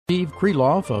Steve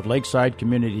Kreloff of Lakeside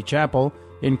Community Chapel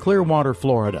in Clearwater,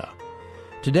 Florida.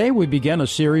 Today we begin a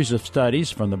series of studies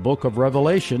from the book of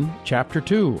Revelation, chapter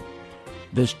 2.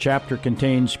 This chapter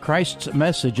contains Christ's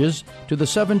messages to the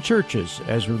 7 churches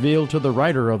as revealed to the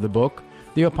writer of the book,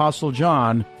 the Apostle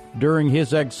John, during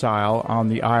his exile on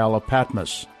the Isle of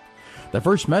Patmos. The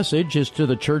first message is to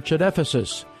the church at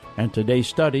Ephesus, and today's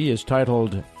study is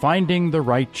titled, Finding the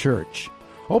Right Church.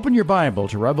 Open your Bible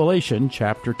to Revelation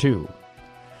chapter 2.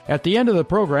 At the end of the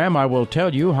program, I will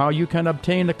tell you how you can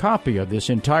obtain a copy of this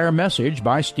entire message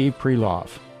by Steve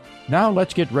Kreloff. Now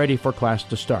let's get ready for class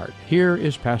to start. Here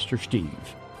is Pastor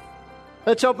Steve.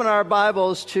 Let's open our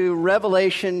Bibles to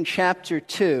Revelation chapter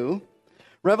 2.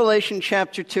 Revelation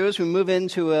chapter 2 as we move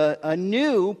into a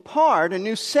new part, a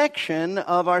new section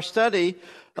of our study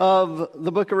of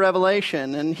the book of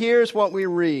Revelation. And here's what we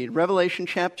read. Revelation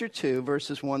chapter 2,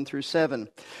 verses 1 through 7.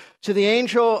 To the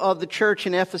angel of the church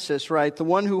in Ephesus write, the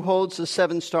one who holds the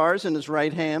 7 stars in his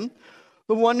right hand,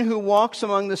 the one who walks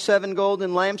among the 7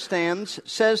 golden lampstands,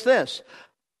 says this,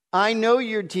 I know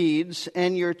your deeds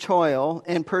and your toil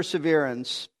and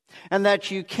perseverance, and that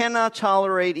you cannot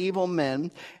tolerate evil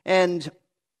men, and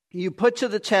you put to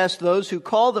the test those who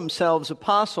call themselves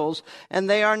apostles, and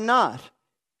they are not,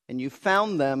 and you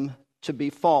found them to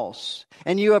be false.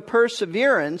 And you have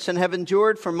perseverance and have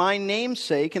endured for my name's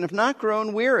sake and have not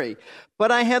grown weary.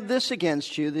 But I have this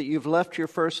against you, that you've left your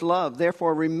first love.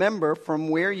 Therefore remember from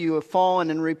where you have fallen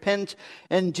and repent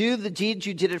and do the deeds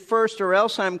you did at first, or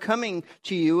else I'm coming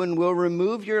to you and will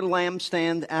remove your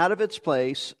lampstand out of its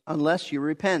place unless you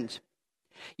repent.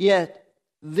 Yet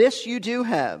this you do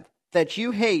have, that you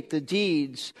hate the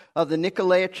deeds of the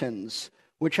Nicolaitans,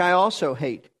 which I also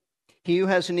hate. He who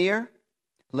has an ear,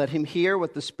 let him hear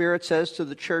what the Spirit says to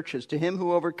the churches. To him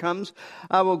who overcomes,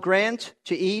 I will grant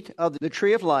to eat of the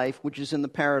tree of life, which is in the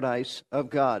paradise of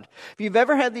God. If you've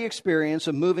ever had the experience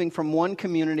of moving from one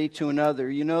community to another,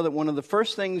 you know that one of the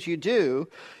first things you do,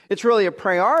 it's really a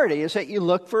priority, is that you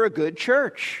look for a good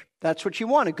church. That's what you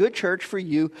want, a good church for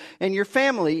you and your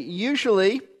family.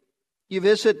 Usually, you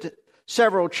visit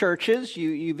several churches.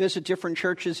 You visit different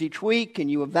churches each week, and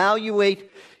you evaluate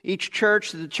each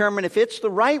church to determine if it's the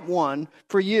right one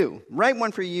for you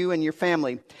and your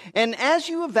family. And as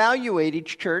you evaluate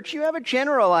each church, you have a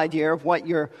general idea of what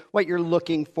you're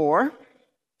looking for.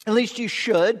 At least you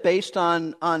should, based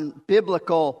on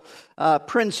biblical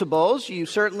principles. You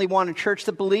certainly want a church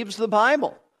that believes the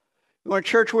Bible. You want a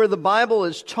church where the Bible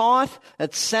is taught,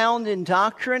 that's sound in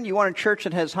doctrine. You want a church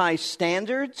that has high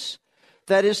standards.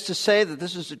 That is to say that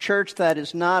this is a church that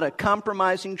is not a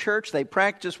compromising church. They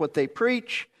practice what they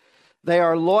preach. They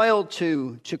are loyal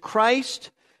to Christ.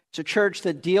 It's a church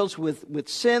that deals with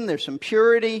sin. There's some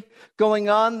purity going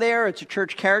on there. It's a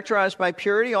church characterized by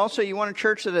purity. Also, you want a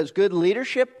church that has good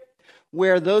leadership,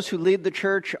 where those who lead the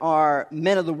church are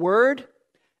men of the Word,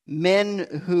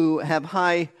 men who have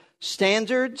high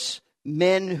standards,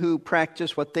 men who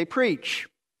practice what they preach.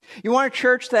 You want a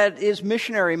church that is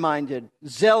missionary-minded,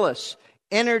 zealous,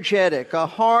 energetic, a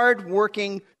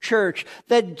hard-working church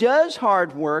that does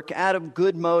hard work out of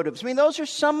good motives. I mean, those are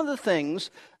some of the things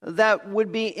that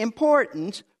would be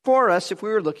important for us if we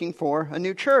were looking for a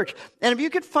new church. And if you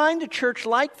could find a church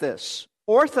like this,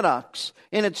 orthodox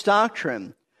in its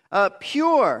doctrine,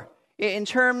 pure in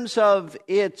terms of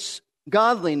its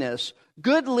godliness,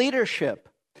 good leadership,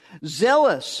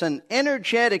 zealous and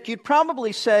energetic, you'd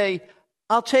probably say,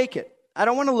 I'll take it. I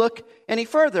don't want to look any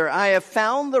further. I have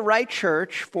found the right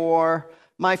church for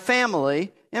my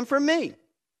family and for me.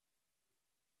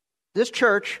 This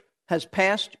church has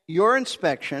passed your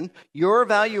inspection, your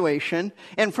evaluation,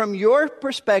 and from your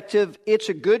perspective, it's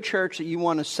a good church that you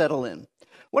want to settle in.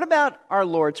 What about our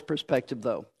Lord's perspective,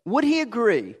 though? Would he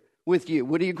agree with you?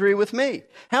 Would he agree with me?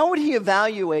 How would he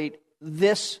evaluate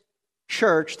this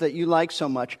church that you like so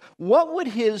much? What would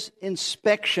his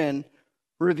inspection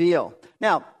reveal?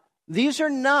 Now, these are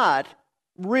not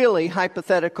really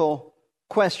hypothetical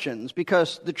questions,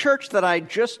 because the church that I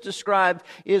just described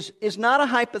is not a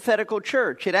hypothetical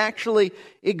church. It actually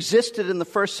existed in the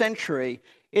first century.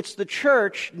 It's the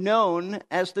church known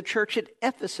as the church at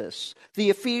Ephesus, the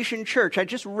Ephesian church. I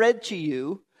just read to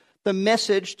you the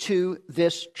message to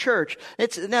this church.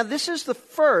 Now, this is the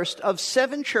first of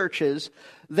 7 churches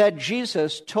that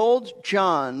Jesus told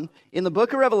John in the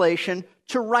book of Revelation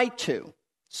to write to.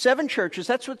 7 churches,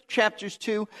 that's what chapters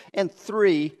 2 and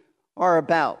 3 are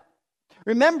about.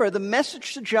 Remember, the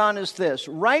message to John is this: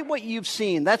 write what you've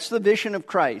seen. That's the vision of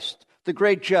Christ, the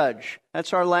great judge.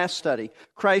 That's our last study.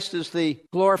 Christ is the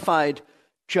glorified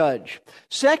judge.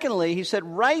 Secondly, he said,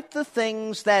 write the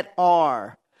things that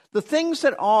are. The things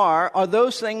that are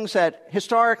those things that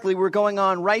historically were going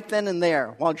on right then and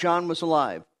there while John was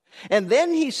alive. And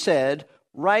then he said,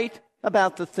 write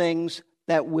about the things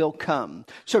that will come.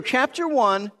 So chapter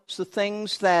 1 is the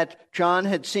things that John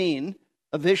had seen,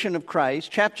 a vision of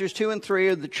Christ. Chapters 2 and 3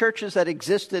 are the churches that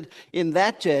existed in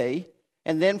that day.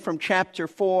 And then from chapter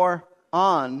 4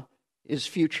 on is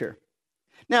future.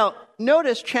 Now,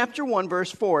 notice chapter 1,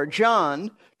 verse 4,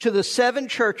 John, to the 7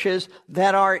 churches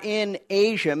that are in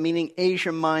Asia, meaning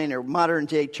Asia Minor,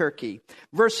 modern-day Turkey.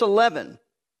 Verse 11,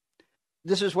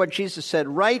 this is what Jesus said,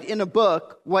 write in a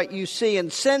book what you see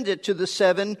and send it to the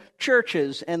 7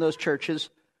 churches, and those churches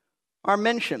are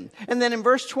mentioned. And then in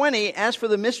verse 20, as for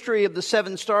the mystery of the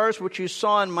 7 stars which you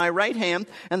saw in my right hand,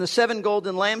 and the 7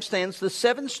 golden lampstands, the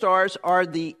 7 stars are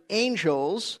the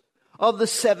angels of the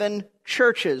 7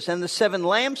 churches, and the 7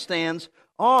 lampstands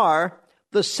are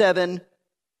the 7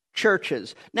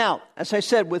 churches. Now, as I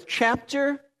said, with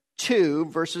chapter 2,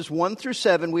 verses 1 through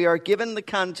 7, we are given the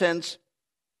contents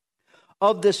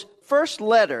of this first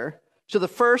letter to the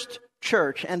first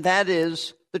church, and that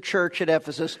is the church at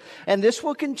Ephesus. And this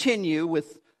will continue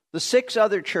with the 6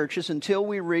 other churches until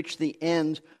we reach the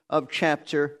end of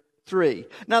chapter 3.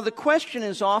 Now, the question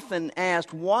is often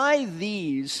asked, why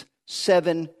these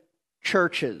 7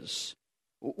 churches?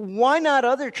 Why not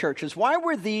other churches? Why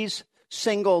were these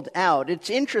singled out? It's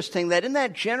interesting that in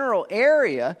that general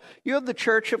area, you have the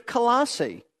church of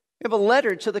Colossae. You have a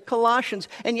letter to the Colossians,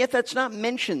 and yet that's not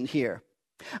mentioned here.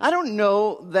 I don't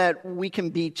know that we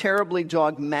can be terribly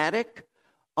dogmatic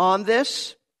on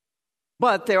this,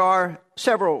 but there are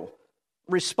several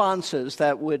responses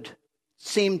that would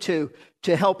seem to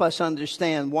help us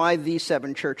understand why these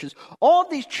 7 churches. All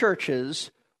of these churches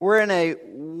were in a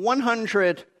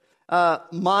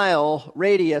 100-mile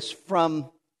radius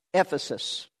from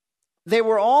Ephesus. They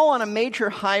were all on a major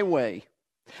highway.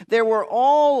 They were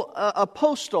all a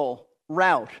postal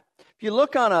route. If you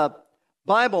look on a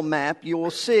Bible map, you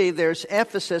will see there's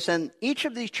Ephesus, and each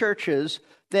of these churches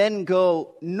then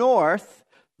go north,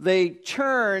 they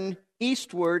turn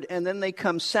eastward, and then they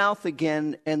come south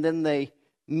again, and then they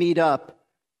meet up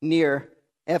near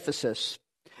Ephesus.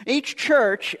 Each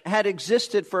church had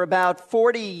existed for about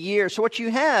 40 years. So what you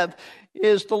have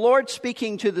is the Lord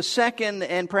speaking to the second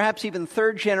and perhaps even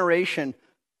third generation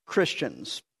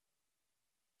Christians.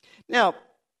 Now,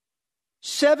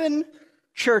 7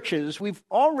 churches, we've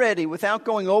already, without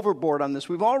going overboard on this,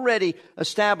 we've already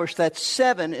established that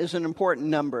 7 is an important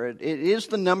number. It is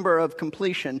the number of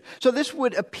completion. So this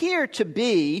would appear to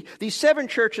be, these 7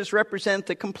 churches represent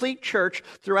the complete church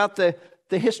throughout the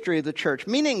history of the church,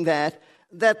 meaning that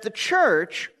the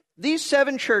church, these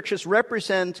 7 churches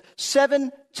represent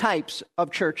 7 types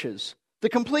of churches. The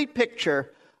complete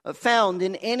picture found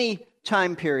in any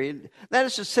time period. That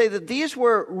is to say that these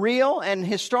were real and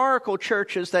historical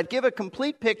churches that give a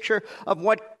complete picture of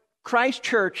what Christ's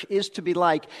church is to be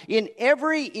like. In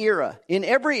every era, in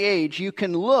every age, you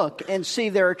can look and see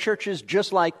there are churches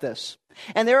just like this.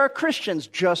 And there are Christians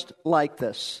just like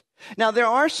this. Now, there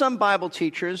are some Bible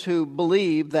teachers who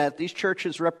believe that these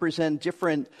churches represent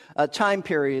different time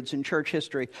periods in church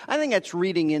history. I think that's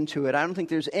reading into it. I don't think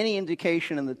there's any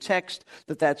indication in the text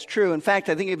that that's true. In fact,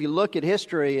 I think if you look at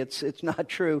history, it's not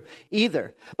true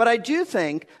either. But I do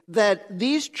think that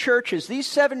these churches, these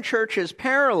 7 churches,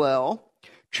 parallel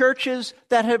churches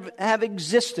that have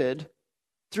existed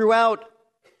throughout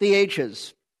the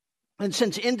ages. And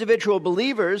since individual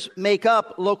believers make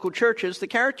up local churches, the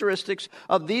characteristics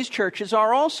of these churches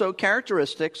are also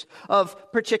characteristics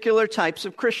of particular types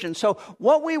of Christians. So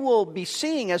what we will be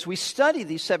seeing as we study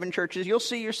these 7 churches, you'll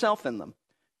see yourself in them.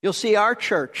 You'll see our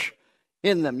church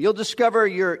in them. You'll discover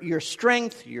your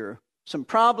strength, some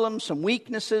problems, some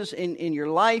weaknesses in your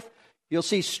life. You'll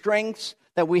see strengths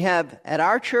that we have at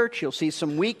our church. You'll see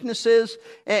some weaknesses.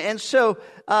 And so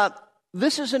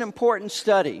this is an important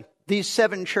study. These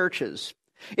 7 churches.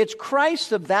 It's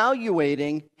Christ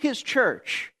evaluating his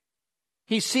church.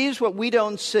 He sees what we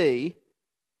don't see,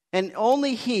 and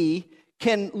only he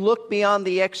can look beyond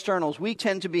the externals. We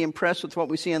tend to be impressed with what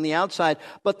we see on the outside,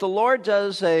 but the Lord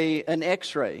does an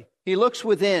x-ray. He looks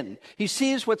within. He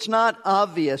sees what's not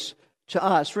obvious to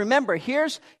us. Remember,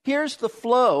 here's the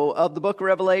flow of the book of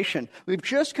Revelation. We've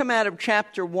just come out of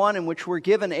chapter 1 in which we're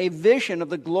given a vision of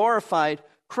the glorified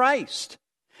Christ.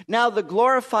 Now the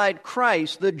glorified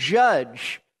Christ, the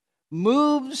judge,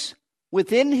 moves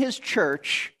within his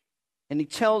church, and he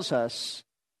tells us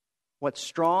what's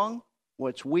strong,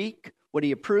 what's weak, what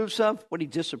he approves of, what he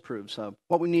disapproves of,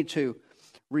 what we need to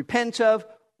repent of,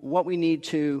 what we need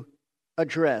to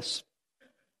address.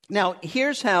 Now,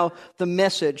 here's how the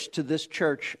message to this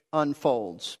church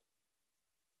unfolds.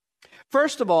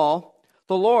 First of all,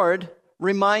 the Lord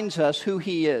reminds us who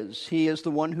He is. He is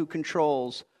the one who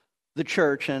controls the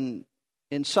church and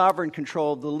in sovereign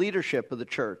control of the leadership of the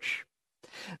church.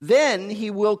 Then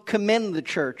He will commend the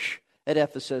church at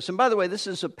Ephesus. And by the way, this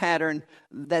is a pattern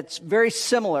that's very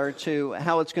similar to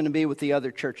how it's going to be with the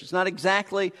other churches. Not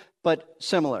exactly, but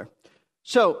similar.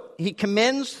 So He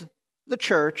commends the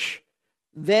church,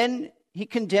 then He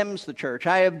condemns the church.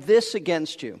 I have this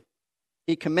against you.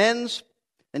 He commends,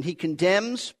 and He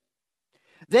condemns.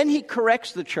 Then He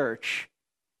corrects the church.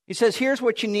 He says, here's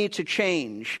what you need to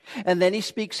change. And then He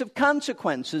speaks of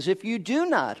consequences if you do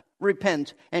not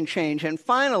repent and change. And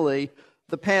finally,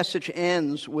 the passage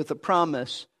ends with a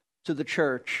promise to the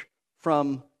church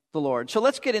from the Lord. So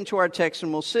let's get into our text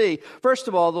and we'll see. First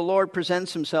of all, the Lord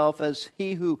presents Himself as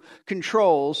He who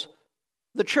controls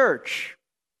the church.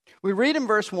 We read in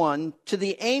verse 1, to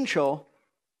the angel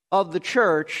of the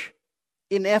church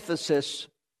in Ephesus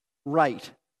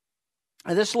write.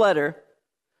 And this letter,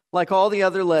 like all the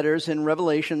other letters in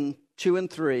Revelation 2 and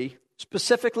 3,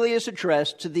 specifically is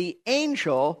addressed to the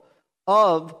angel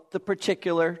of the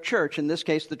particular church, in this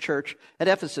case, the church at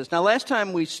Ephesus. Now, last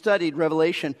time we studied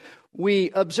Revelation,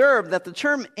 we observed that the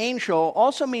term angel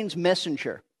also means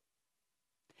messenger.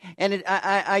 And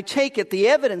I take it the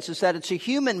evidence is that it's a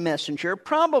human messenger,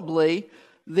 probably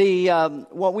the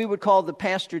what we would call the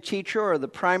pastor teacher or the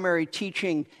primary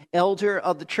teaching elder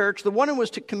of the church, the one who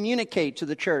was to communicate to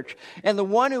the church, and the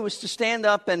one who was to stand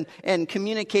up and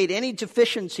communicate any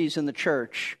deficiencies in the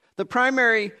church, the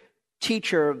primary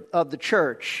teacher of the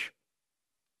church.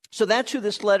 So that's who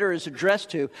this letter is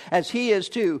addressed to, as he is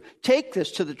to take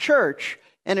this to the church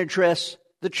and address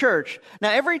the church. Now,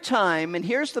 every time, and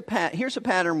here's a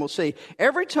pattern we'll see,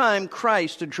 every time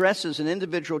Christ addresses an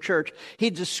individual church, He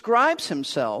describes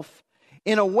Himself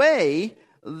in a way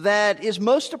that is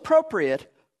most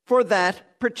appropriate for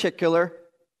that particular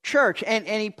church. And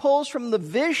He pulls from the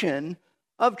vision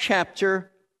of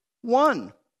chapter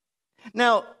 1.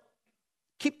 Now,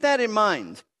 keep that in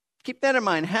mind. Keep that in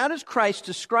mind. How does Christ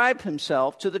describe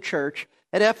Himself to the church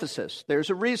at Ephesus? There's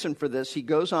a reason for this. He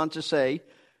goes on to say,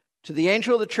 to the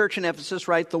angel of the church in Ephesus,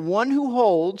 write, the one who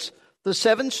holds the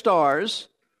 7 stars,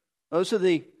 those are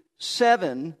the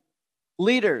 7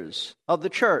 leaders of the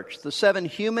church, the 7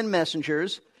 human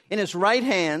messengers, in his right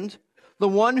hand, the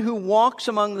one who walks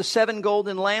among the 7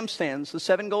 golden lampstands. The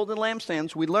 7 golden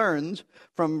lampstands we learned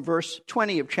from verse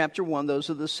 20 of chapter 1,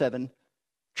 those are the 7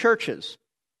 churches.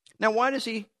 Now, why does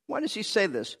he say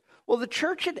this? Well, the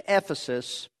church at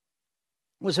Ephesus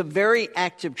was a very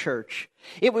active church.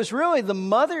 It was really the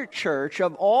mother church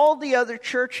of all the other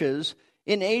churches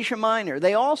in Asia Minor.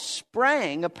 They all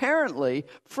sprang, apparently,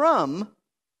 from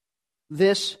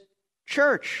this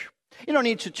church. You don't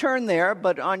need to turn there,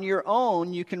 but on your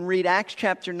own, you can read Acts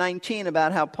chapter 19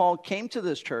 about how Paul came to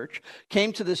this church,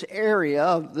 came to this area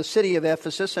of the city of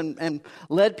Ephesus, and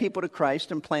led people to Christ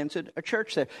and planted a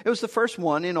church there. It was the first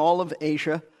one in all of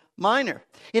Asia Minor.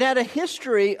 It had a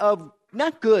history of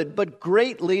not good, but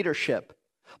great leadership.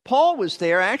 Paul was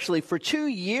there actually for 2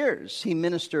 years. He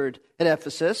ministered at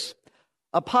Ephesus.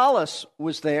 Apollos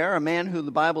was there, a man who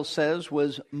the Bible says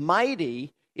was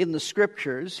mighty in the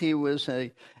Scriptures. He was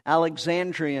an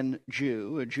Alexandrian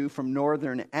Jew, a Jew from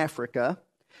northern Africa.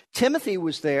 Timothy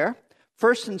was there.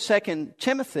 1st and 2nd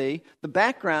Timothy, the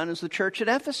background is the church at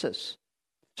Ephesus.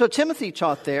 So Timothy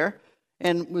taught there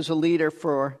and was a leader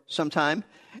for some time.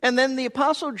 And then the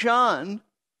Apostle John,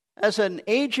 as an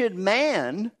aged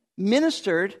man,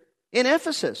 ministered in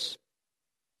Ephesus.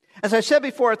 As I said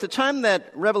before, at the time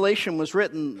that Revelation was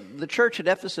written, the church at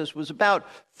Ephesus was about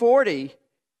 40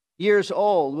 years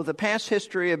old, with a past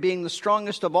history of being the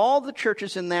strongest of all the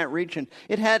churches in that region.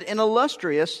 It had an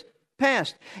illustrious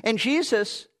past. And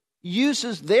Jesus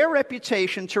uses their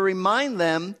reputation to remind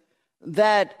them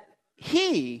that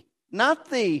He, not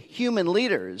the human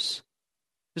leaders,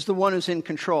 is the one who's in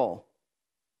control.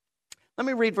 Let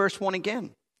me read verse 1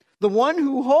 again. The one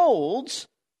who holds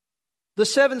the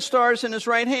 7 stars in his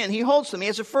right hand, He holds them. He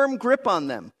has a firm grip on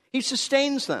them. He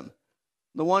sustains them.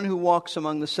 The one who walks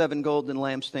among the 7 golden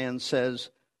lampstands says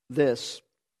this.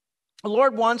 The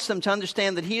Lord wants them to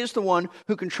understand that He is the one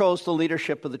who controls the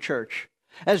leadership of the church.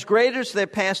 As great as their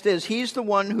past is, He's the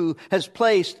one who has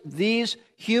placed these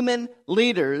human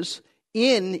leaders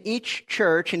in each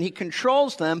church, and He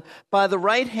controls them by the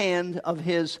right hand of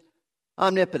His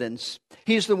omnipotence.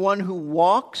 He's the one who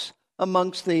walks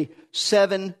amongst the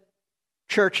 7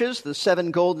 churches, the 7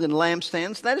 golden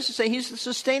lampstands. That is to say, He's the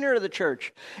sustainer of the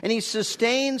church. And He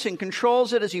sustains and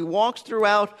controls it as He walks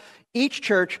throughout each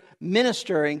church,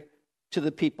 ministering to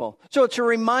the people. So it's a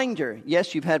reminder.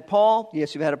 Yes, you've had Paul.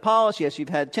 Yes, you've had Apollos. Yes, you've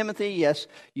had Timothy. Yes,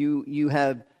 you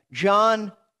have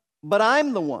John. But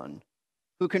I'm the one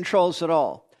who controls it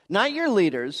all. Not your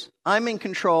leaders. I'm in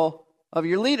control of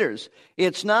your leaders.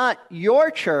 It's not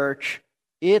your church.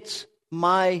 It's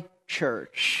my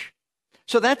church.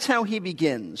 So that's how he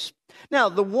begins. Now,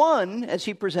 the one, as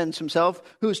he presents himself,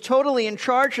 who's totally in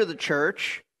charge of the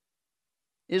church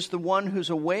is the one who's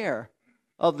aware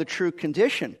of the true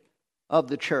condition of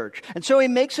the church. And so he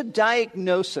makes a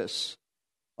diagnosis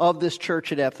of this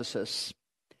church at Ephesus.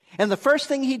 And the first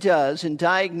thing he does in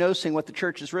diagnosing what the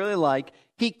church is really like,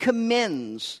 he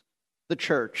commends the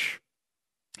church.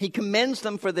 He commends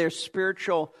them for their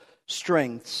spiritual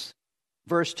strengths.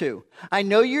 Verse 2, I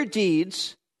know your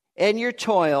deeds and your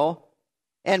toil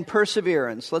and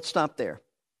perseverance. Let's stop there.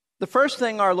 The first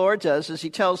thing our Lord does is he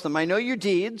tells them, I know your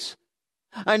deeds,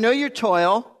 I know your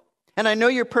toil, and I know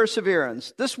your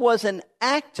perseverance. This was an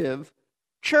active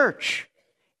church,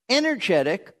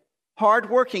 energetic,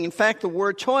 hardworking. In fact, the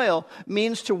word toil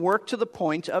means to work to the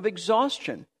point of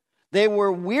exhaustion. They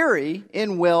were weary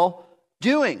in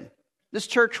well-doing. This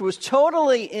church was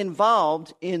totally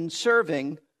involved in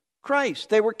serving Christ.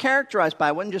 They were characterized by,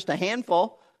 it wasn't just a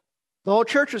handful. The whole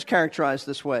church was characterized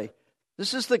this way.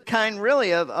 This is the kind,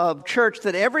 really, of church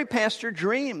that every pastor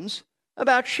dreams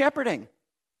about shepherding.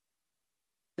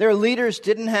 Their leaders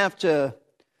didn't have to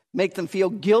make them feel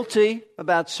guilty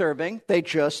about serving. They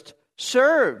just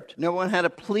served. No one had to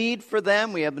plead for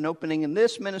them. We have an opening in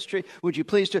this ministry. Would you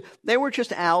please do? They were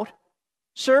just out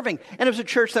serving. And it was a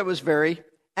church that was very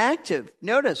active.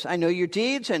 Notice, I know your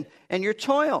deeds and your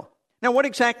toil. Now, what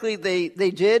exactly they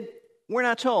did, we're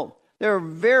not told. They were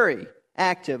very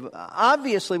active.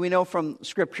 Obviously, we know from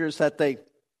scriptures that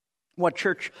what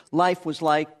church life was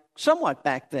like somewhat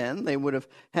back then. They would have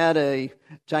had a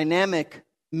dynamic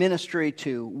ministry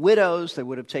to widows. They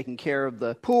would have taken care of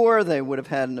the poor. They would have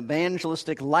had an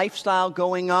evangelistic lifestyle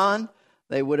going on.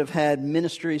 They would have had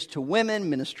ministries to women,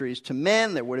 ministries to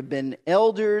men. There would have been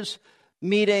elders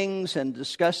meetings and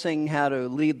discussing how to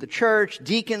lead the church,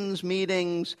 deacons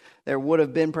meetings. There would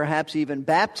have been perhaps even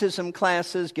baptism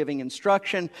classes, giving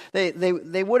instruction. They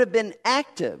would have been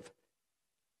active,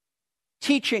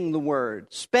 teaching the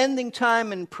word, spending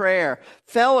time in prayer,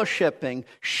 fellowshipping,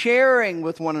 sharing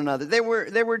with one another. They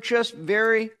were just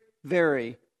very,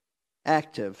 very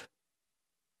active.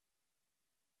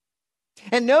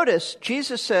 And notice,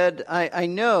 Jesus said, I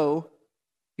know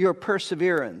your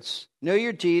perseverance. Know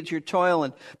your deeds, your toil,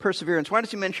 and perseverance. Why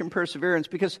does he mention perseverance?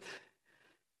 Because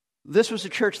this was a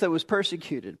church that was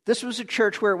persecuted. This was a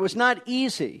church where it was not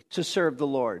easy to serve the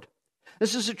Lord.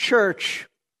 This is a church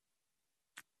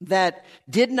that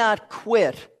did not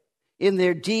quit in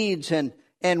their deeds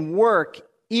and work,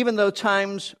 even though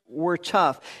times were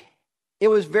tough. It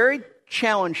was very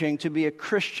challenging to be a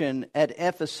Christian at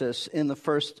Ephesus in the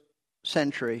first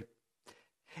century.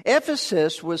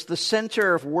 Ephesus was the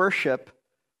center of worship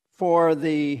for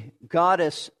the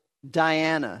goddess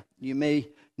Diana. You may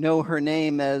know her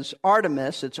name as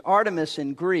Artemis. It's Artemis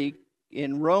in Greek.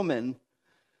 In Roman,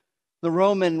 the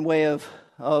Roman way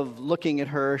of looking at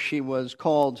her, she was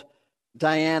called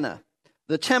Diana.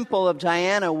 The temple of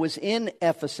Diana was in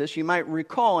Ephesus. You might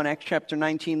recall in Acts chapter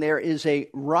 19, there is a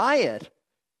riot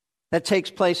that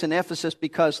takes place in Ephesus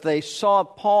because they saw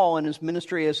Paul and his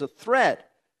ministry as a threat.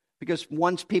 Because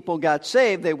once people got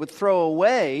saved, they would throw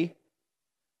away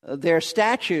their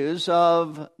statues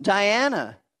of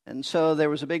Diana. And so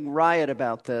there was a big riot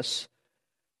about this.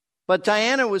 But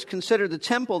Diana was considered the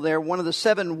temple there one of the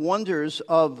 7 wonders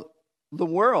of the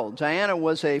world. Diana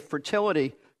was a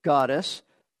fertility goddess,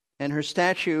 and her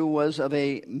statue was of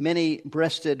a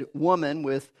many-breasted woman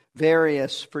with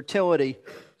various fertility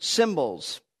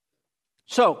symbols.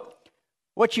 So,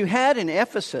 what you had in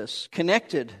Ephesus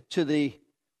connected to the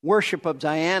worship of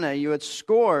Diana, you had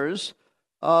scores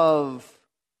of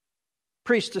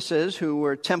priestesses who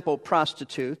were temple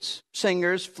prostitutes,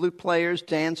 singers, flute players,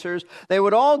 dancers. They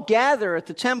would all gather at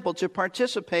the temple to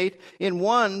participate in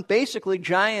one basically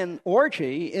giant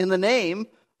orgy in the name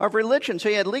of religion. So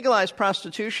you had legalized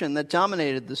prostitution that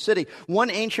dominated the city. One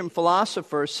ancient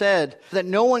philosopher said that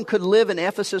no one could live in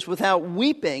Ephesus without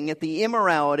weeping at the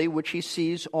immorality which he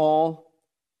sees all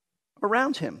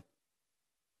around him.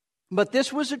 But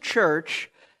this was a church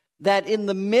that in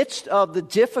the midst of the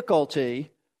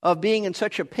difficulty of being in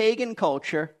such a pagan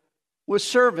culture was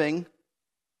serving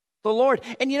the Lord.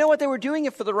 And you know what? They were doing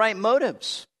it for the right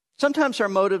motives. Sometimes our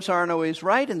motives aren't always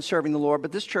right in serving the Lord,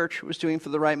 but this church was doing it for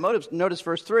the right motives. Notice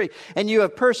verse 3. And you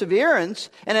have perseverance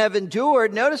and have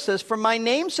endured, notice this, for my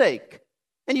name's sake,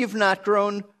 and you've not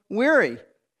grown weary.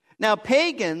 Now,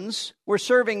 pagans were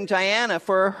serving Diana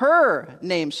for her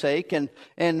namesake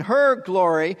and her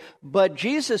glory, but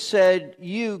Jesus said,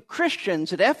 you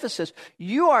Christians at Ephesus,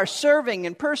 you are serving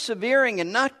and persevering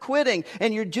and not quitting,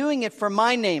 and you're doing it for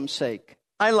my namesake.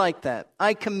 I like that.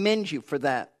 I commend you for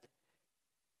that.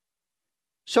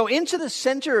 So into the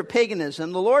center of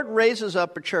paganism, the Lord raises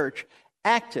up a church,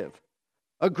 active,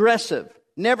 aggressive,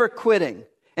 never quitting.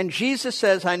 And Jesus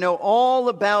says, I know all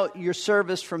about your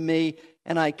service from me,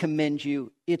 and I commend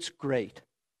you. It's great.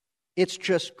 It's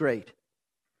just great.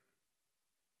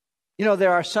 You know,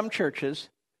 there are some churches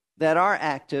that are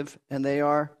active and they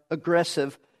are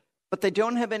aggressive, but they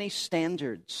don't have any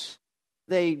standards.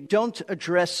 They don't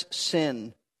address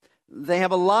sin. They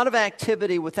have a lot of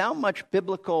activity without much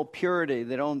biblical purity.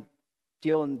 They don't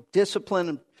deal in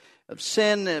discipline of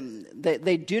sin, and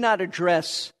they do not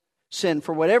address sin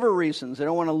for whatever reasons. They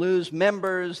don't want to lose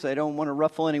members. They don't want to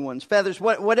ruffle anyone's feathers.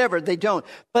 Whatever, they don't.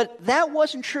 But that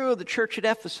wasn't true of the church at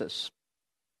Ephesus.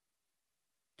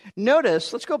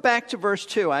 Notice, let's go back to verse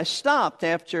 2. I stopped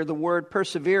after the word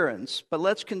perseverance, but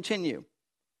let's continue.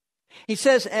 He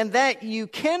says, and that you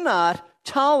cannot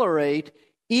tolerate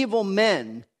evil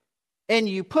men, and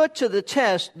you put to the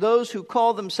test those who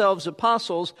call themselves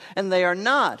apostles, and they are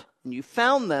not, and you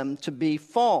found them to be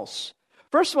false.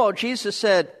 First of all, Jesus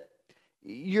said,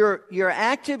 You're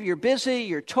active, you're busy,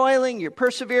 you're toiling, you're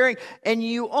persevering, and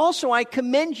you also, I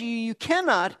commend you, you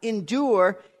cannot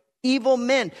endure evil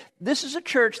men. This is a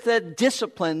church that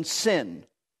disciplined sin.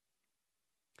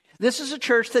 This is a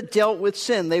church that dealt with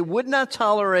sin. They would not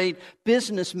tolerate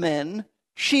businessmen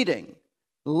cheating,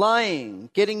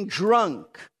 lying, getting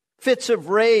drunk, fits of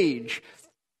rage.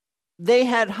 They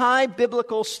had high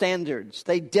biblical standards.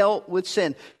 They dealt with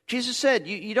sin. Jesus said,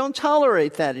 you don't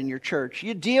tolerate that in your church.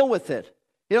 You deal with it.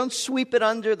 You don't sweep it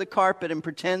under the carpet and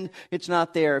pretend it's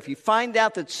not there. If you find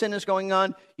out that sin is going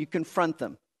on, you confront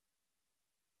them.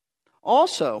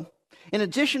 Also, in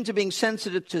addition to being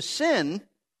sensitive to sin,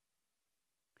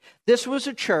 this was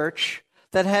a church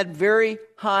that had very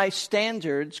high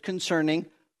standards concerning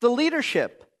the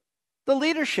leadership. The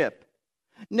leadership.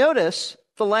 Notice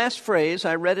the last phrase,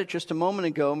 I read it just a moment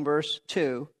ago in verse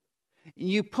 2.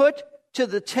 You put to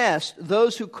the test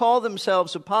those who call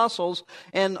themselves apostles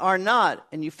and are not,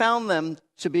 and you found them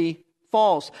to be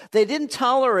false. They didn't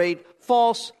tolerate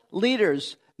false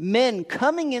leaders, men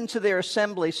coming into their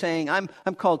assembly saying, I'm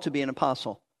called to be an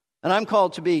apostle, and I'm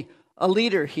called to be a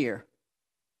leader here.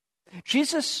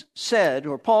 Jesus said,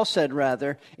 or Paul said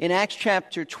rather, in Acts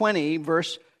chapter 20,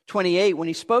 verse 28, when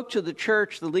he spoke to the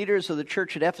church, the leaders of the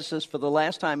church at Ephesus for the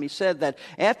last time, he said that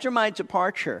after my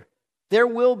departure, there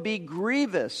will be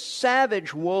grievous,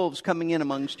 savage wolves coming in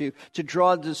amongst you to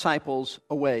draw disciples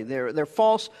away. They're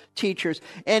false teachers.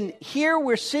 And here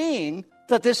we're seeing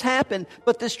that this happened,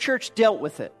 but this church dealt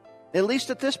with it. At least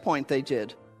at this point they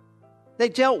did. They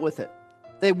dealt with it.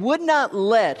 They would not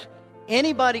let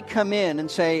anybody come in and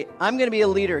say, I'm going to be a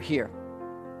leader here.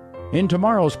 In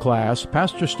tomorrow's class,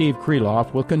 Pastor Steve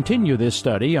Kreloff will continue this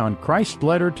study on Christ's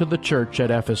letter to the church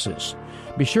at Ephesus.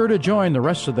 Be sure to join the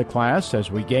rest of the class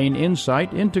as we gain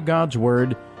insight into God's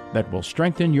Word that will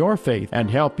strengthen your faith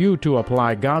and help you to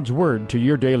apply God's Word to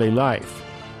your daily life.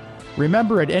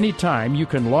 Remember, at any time you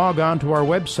can log on to our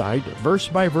website,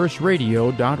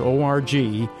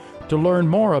 versebyverseradio.org, to learn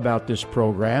more about this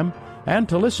program and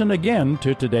to listen again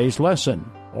to today's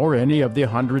lesson, or any of the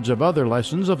hundreds of other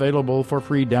lessons available for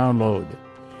free download.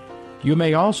 You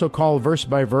may also call Verse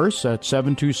by Verse at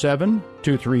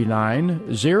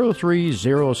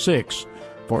 727-239-0306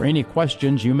 for any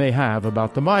questions you may have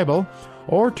about the Bible,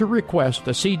 or to request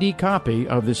a CD copy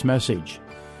of this message.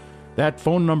 That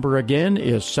phone number again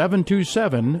is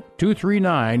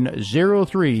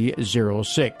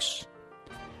 727-239-0306.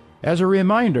 As a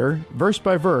reminder, Verse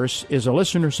by Verse is a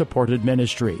listener-supported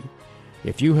ministry.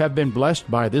 If you have been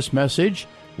blessed by this message,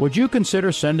 would you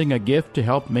consider sending a gift to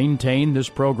help maintain this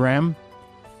program?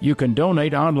 You can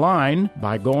donate online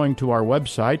by going to our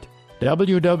website,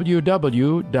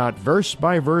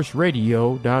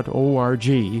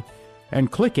 www.versebyverseradio.org,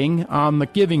 and clicking on the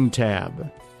Giving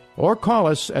tab. Or call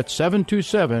us at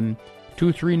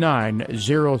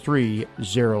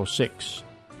 727-239-0306.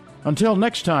 Until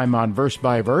next time on Verse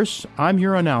by Verse, I'm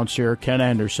your announcer, Ken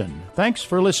Anderson. Thanks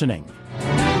for listening.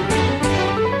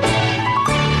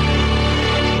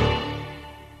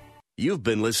 You've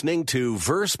been listening to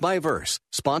Verse by Verse,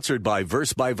 sponsored by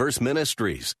Verse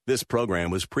Ministries. This program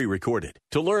was pre-recorded.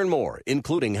 To learn more,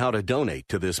 including how to donate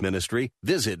to this ministry,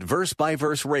 visit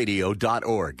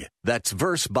versebyverseradio.org. That's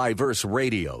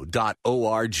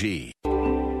versebyverseradio.org.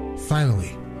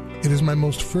 Finally, it is my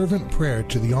most fervent prayer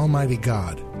to the Almighty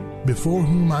God, before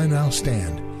whom I now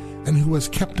stand, and who has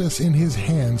kept us in his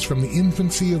hands from the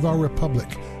infancy of our republic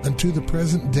unto the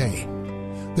present day,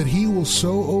 that he will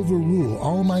so overrule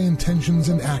all my intentions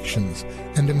and actions,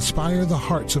 and inspire the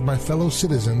hearts of my fellow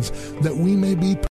citizens, that we may be